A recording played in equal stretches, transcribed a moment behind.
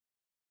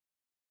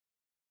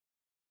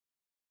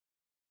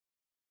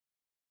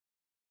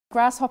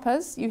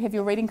Grasshoppers, you have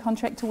your reading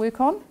contract to work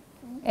on,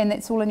 and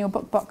that's all in your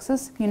book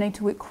boxes. You need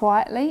to work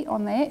quietly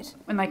on that.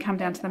 When they come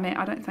down to the mat,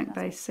 I don't think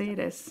they see it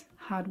as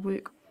hard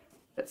work.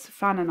 It's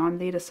fun, and I'm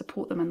there to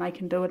support them, and they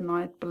can do it, and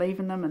I believe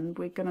in them, and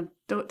we're going to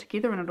do it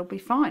together, and it'll be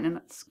fine, and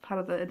it's part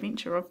of the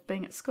adventure of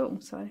being at school.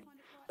 So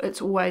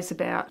it's always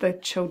about the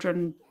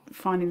children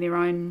finding their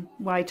own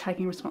way,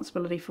 taking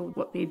responsibility for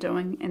what they're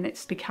doing, and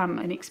that's become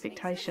an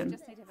expectation.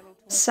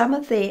 Some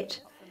of that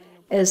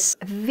is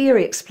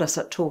very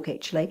explicit talk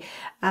actually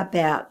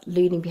about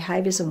learning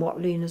behaviours and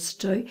what learners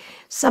do.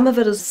 Some of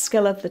it is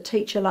skill of the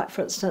teacher, like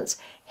for instance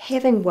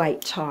having wait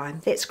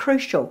time. That's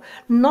crucial.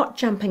 Not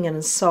jumping in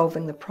and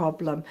solving the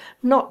problem,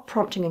 not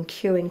prompting and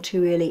cueing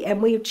too early,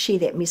 and we would share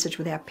that message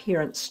with our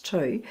parents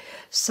too,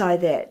 so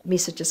that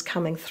message is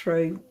coming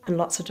through in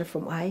lots of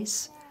different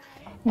ways.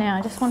 Now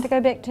I just want to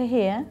go back to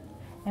here,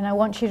 and I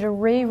want you to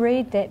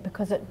reread that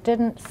because it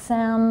didn't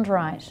sound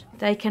right.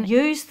 They can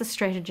use the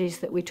strategies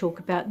that we talk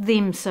about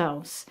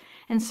themselves,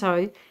 and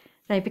so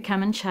they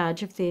become in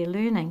charge of their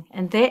learning.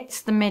 And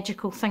that's the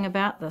magical thing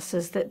about this,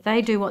 is that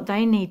they do what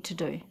they need to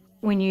do.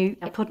 When you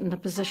are put in the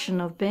position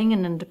of being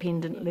an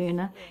independent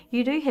learner,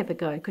 you do have a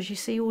go because you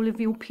see all of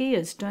your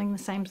peers doing the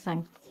same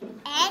thing.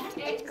 And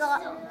it's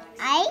got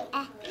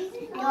A,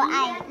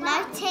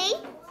 no T.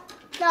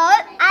 No,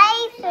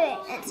 A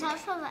first. It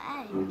starts from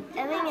A.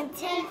 I mean, a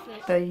T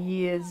first. The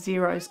year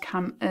zeros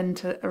come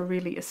into a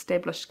really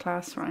established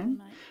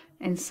classroom,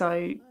 and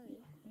so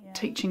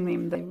teaching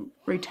them the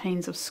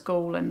routines of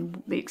school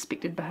and the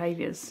expected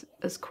behaviours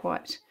is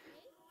quite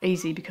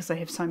easy because they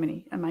have so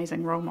many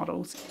amazing role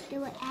models.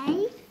 Do it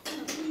A,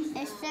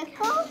 a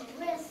circle.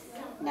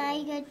 Now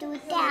you're going to do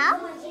it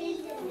down.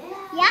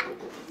 Yeah.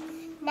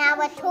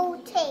 Now a tall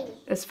T.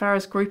 As far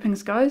as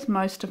groupings goes,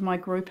 most of my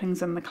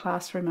groupings in the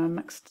classroom are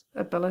mixed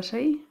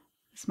ability,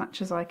 as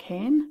much as I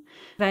can.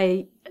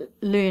 They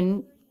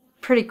learn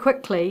pretty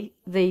quickly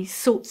the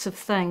sorts of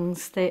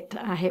things that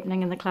are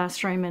happening in the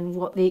classroom and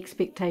what the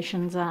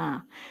expectations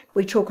are.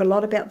 We talk a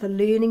lot about the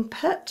learning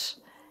pit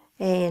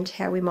and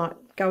how we might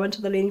go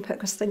into the learning pit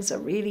because things are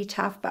really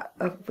tough, but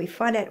if we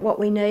find out what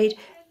we need,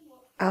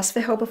 ask for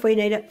help if we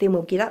need it, then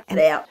we'll get up and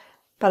out.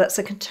 But it's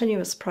a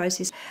continuous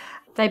process.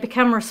 They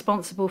become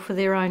responsible for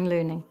their own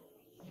learning.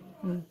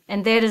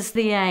 And that is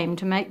the aim,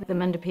 to make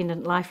them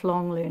independent,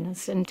 lifelong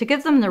learners and to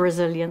give them the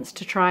resilience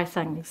to try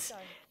things.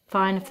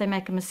 Fine if they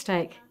make a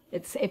mistake.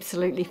 It's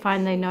absolutely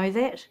fine, they know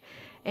that,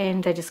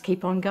 and they just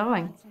keep on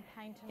going.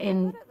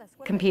 And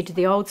compared to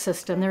the old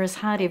system, there is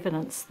hard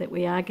evidence that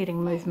we are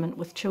getting movement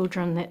with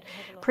children that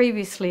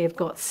previously have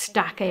got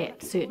stuck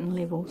at certain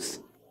levels.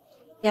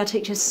 Our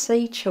teachers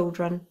see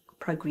children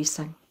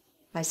progressing.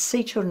 They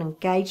see children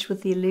engaged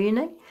with their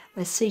learning.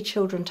 They see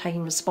children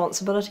taking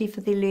responsibility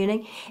for their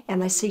learning,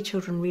 and they see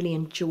children really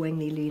enjoying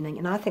their learning.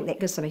 And I think that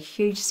gives them a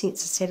huge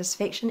sense of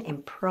satisfaction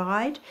and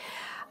pride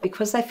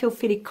because they feel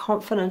fairly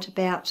confident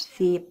about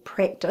their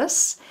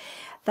practice.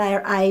 They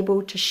are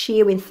able to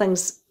share when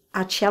things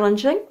are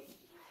challenging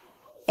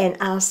and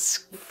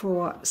ask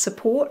for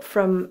support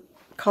from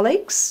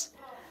colleagues.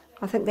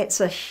 I think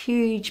that's a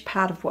huge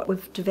part of what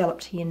we've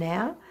developed here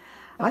now.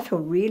 I feel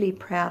really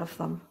proud of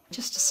them,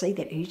 just to see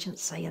that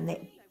urgency and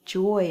that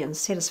joy and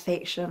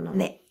satisfaction and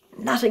that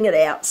nutting it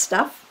out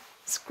stuff.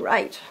 It's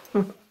great.